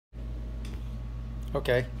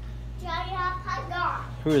Okay.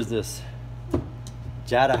 Who is this?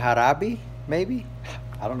 Jada Harabi, maybe?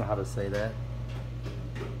 I don't know how to say that.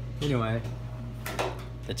 Anyway,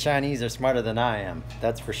 the Chinese are smarter than I am,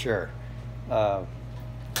 that's for sure. I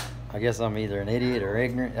guess I'm either an idiot or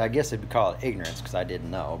ignorant. I guess it'd call it ignorance because I didn't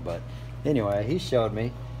know. But anyway, he showed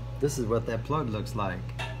me this is what that plug looks like.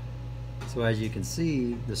 So as you can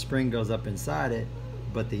see, the spring goes up inside it,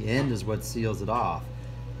 but the end is what seals it off.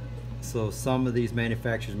 So some of these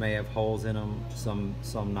manufacturers may have holes in them,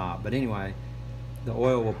 some not. But anyway, the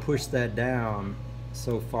oil will push that down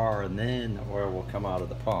so far, and then the oil will come out of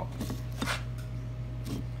the pump.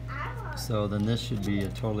 So then this should be a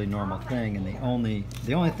totally normal thing, and the only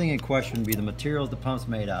thing in question would be the materials the pump's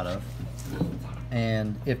made out of,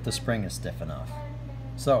 and if the spring is stiff enough.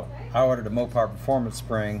 So I ordered a Mopar Performance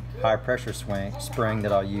spring, high pressure spring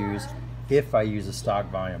that I'll use if I use a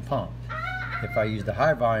stock volume pump. If I use the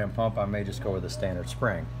high volume pump, I may just go with a standard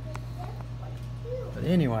spring. But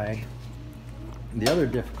anyway, the other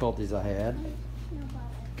difficulties I had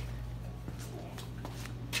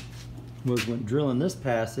was when drilling this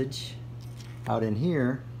passage out in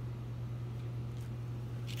here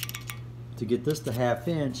to get this to 1/2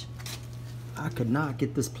 inch. I could not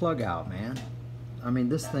get this plug out, man. I mean,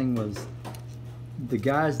 this thing was, the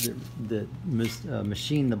guys that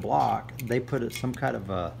machined the block, they put some kind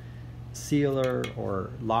of a sealer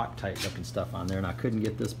or Loctite looking stuff on there, and I couldn't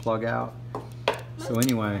get this plug out. So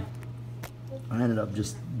anyway, I ended up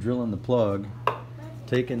just drilling the plug,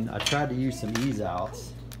 I tried to use some ease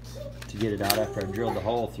outs to get it out after I drilled the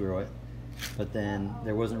hole through it, but then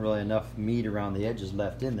there wasn't really enough meat around the edges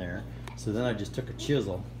left in there. So then I just took a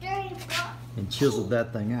chisel and chiseled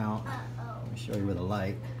that thing out. Let me show you with a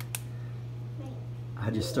light. I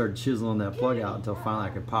just started chiseling that plug out until finally I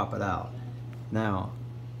could pop it out. Now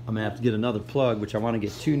I'm gonna have to get another plug, which I want to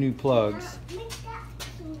get 2 new plugs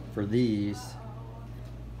for these,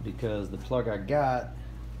 because the plug I got,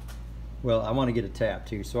 well, I want to get a tap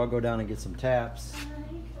too, so I'll go down and get some taps.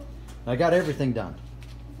 I got everything done.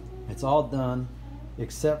 It's all done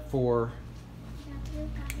except for,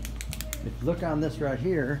 if you look on this right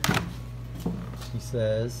here, he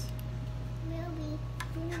says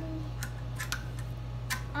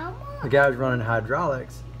the guy's running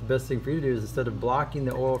hydraulics. The best thing for you to do is, instead of blocking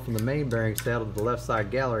the oil from the main bearing saddle to the left side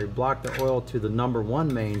galley, block the oil to the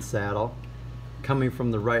 #1 main saddle coming from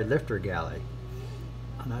the right lifter galley.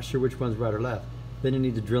 I'm not sure which one's right or left. Then you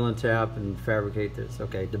need to drill and tap and fabricate this,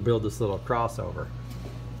 okay, to build this little crossover.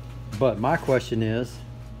 But my question is,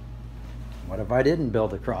 what if I didn't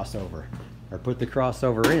build a crossover or put the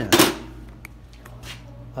crossover in?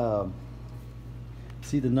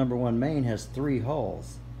 See, the #1 main has 3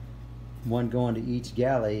 holes, one going to each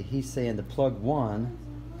galley. He's saying to plug one,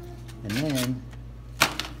 and then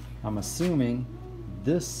I'm assuming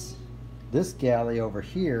this galley over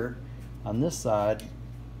here on this side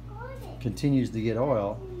continues to get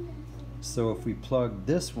oil. So if we plug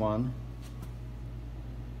this one,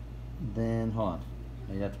 then hold on,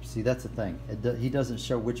 you have to see, that's the thing, he doesn't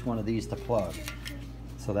show which one of these to plug.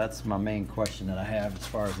 So that's my main question that I have as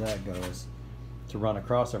far as that goes, to run a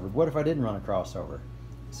crossover. What if I didn't run a crossover?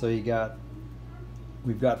 So we've got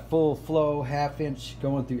full flow, 1/2 inch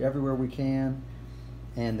going through everywhere we can,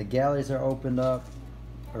 and the galleys are opened up,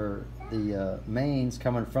 or the mains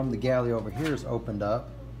coming from the galley over here is opened up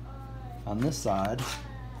on this side.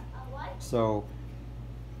 So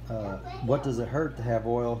what does it hurt to have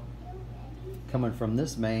oil coming from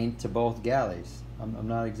this main to both galleys? I'm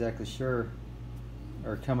not exactly sure.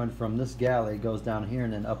 Or coming from this galley goes down here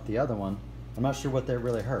and then up the other one. I'm not sure what that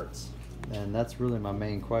really hurts, and that's really my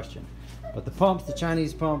main question. But the pumps, the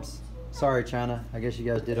Chinese pumps, sorry China, I guess you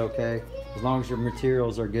guys did okay. As long as your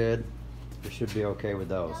materials are good, you should be okay with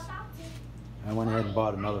those. I went ahead and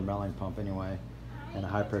bought another melting pump anyway, and a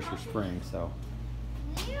high pressure spring. So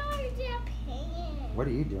what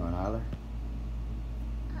are you doing, Isla?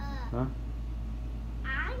 Huh?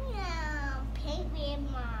 I'm painting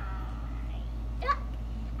my duck.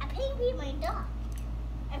 I painted my duck.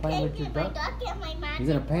 I painted my duck and my magic. You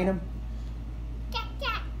gonna paint him? Cat,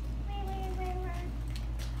 cat.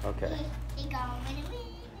 Okay.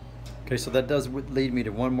 Okay, so that does lead me to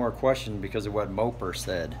one more question because of what Moper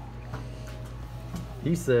said.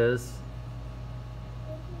 He says,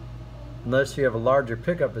 unless you have a larger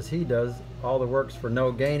pickup as he does, all the work's for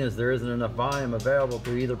no gain, as there isn't enough volume available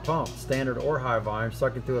through either pump, standard or high volume,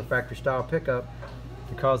 sucking through a factory style pickup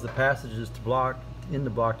to cause the passages to block in the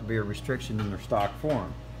block to be a restriction in their stock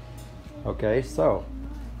form. Okay, so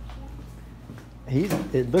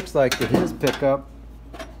it looks like that his pickup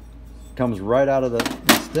comes right out of the,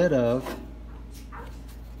 instead of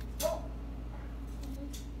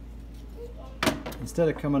instead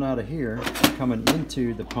of coming out of here, coming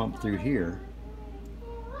into the pump through here,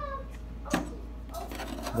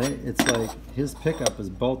 it's like his pickup is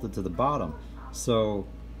bolted to the bottom. So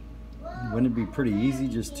wouldn't it be pretty easy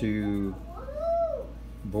just to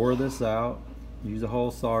bore this out, use a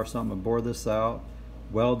hole saw or something to bore this out,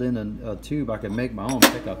 weld in a tube? I could make my own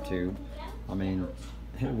pickup tube. I mean,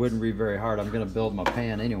 it wouldn't be very hard. I'm going to build my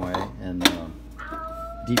pan anyway and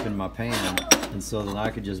deepen my pan, and so then I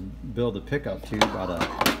could just build a pickup tube out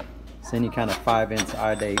of any kind of 5-inch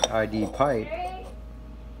ID pipe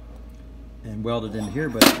and weld it in here.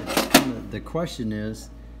 But it's kinda, the question is,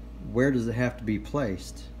 where does it have to be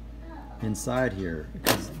placed inside here?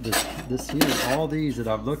 Because this here, all these that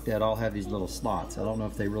I've looked at all have these little slots. I don't know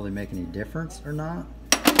if they really make any difference or not,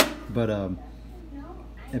 but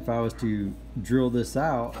if I was to drill this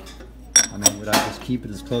out, I mean, would I just keep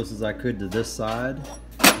it as close as I could to this side?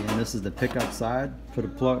 And this is the pickup side. Put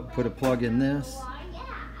a plug in this.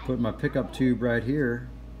 Put my pickup tube right here,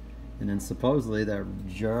 and then supposedly that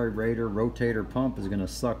gyrator rotator pump is going to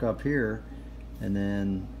suck up here, and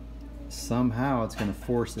then somehow it's going to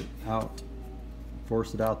force it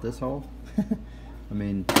out this hole. I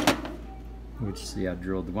mean, which, see, I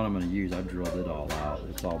drilled the one I'm going to use. I drilled it all out.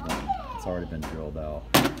 It's already been drilled out.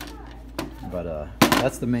 But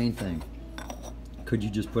that's the main thing. Could you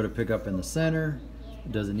just put a pickup in the center?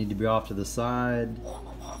 Does it need to be off to the side?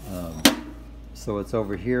 So it's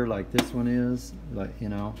over here like this one is, like, you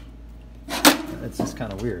know, it's just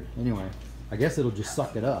kind of weird. Anyway, I guess it'll just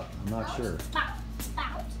suck it up. I'm not sure.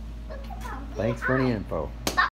 Thanks for any info.